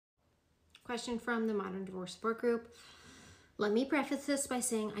Question from the Modern Divorce Support Group. Let me preface this by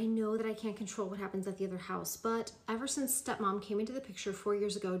saying I know that I can't control what happens at the other house, but ever since stepmom came into the picture 4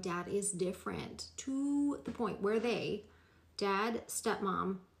 years ago, dad is different to the point where dad,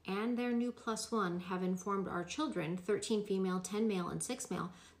 stepmom, and their new +1 have informed our children, 13 female, 10 male, and 6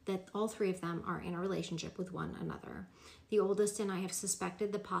 male, that all 3 of them are in a relationship with one another. The oldest and I have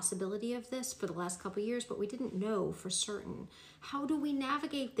suspected the possibility of this for the last couple years, but we didn't know for certain. How do we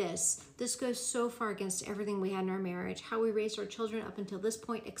navigate this? This goes so far against everything we had in our marriage, how we raised our children up until this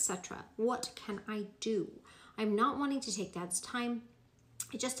point, etc. What can I do? I'm not wanting to take dad's time.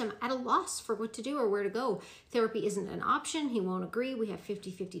 I just am at a loss for what to do or where to go. Therapy isn't an option. He won't agree. We have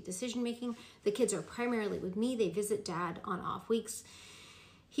 50-50 decision making. The kids are primarily with me. They visit dad on off weeks.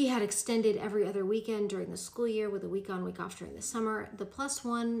 He had extended every other weekend during the school year with a week on, week off during the summer. The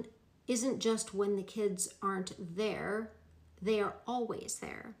 +1 isn't just when the kids aren't there. They are always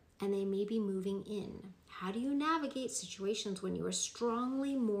there, and they may be moving in. How do you navigate situations when you are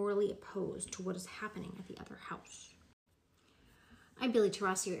strongly morally opposed to what is happening at the other house? I'm Billy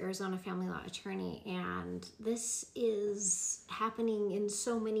Tarasio, Arizona family law attorney, and this is happening in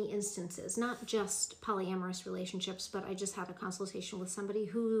so many instances, not just polyamorous relationships, but I just had a consultation with somebody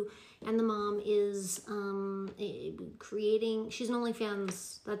who, and the mom is she's an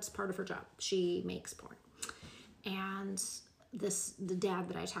OnlyFans, that's part of her job. She makes porn. And the dad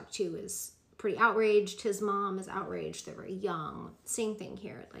that I talked to is pretty outraged. His mom is outraged. They're very young. Same thing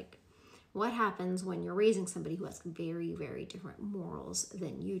here. Like, what happens when you're raising somebody who has very, very different morals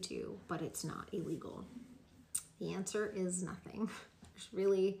than you do, but it's not illegal? The answer is nothing. There's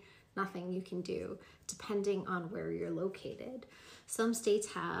really nothing you can do depending on where you're located. Some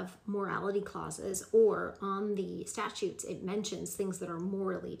states have morality clauses, or on the statutes it mentions things that are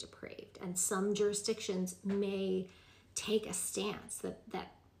morally depraved, and some jurisdictions may take a stance that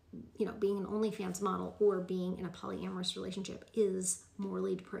being an OnlyFans model or being in a polyamorous relationship is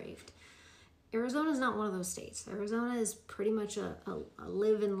morally depraved. Arizona is not one of those states. Arizona is pretty much a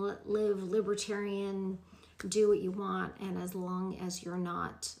live and let live libertarian, do what you want, and as long as you're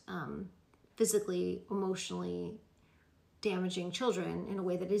not physically, emotionally damaging children in a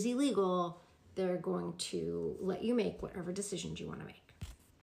way that is illegal, they're going to let you make whatever decisions you want to make.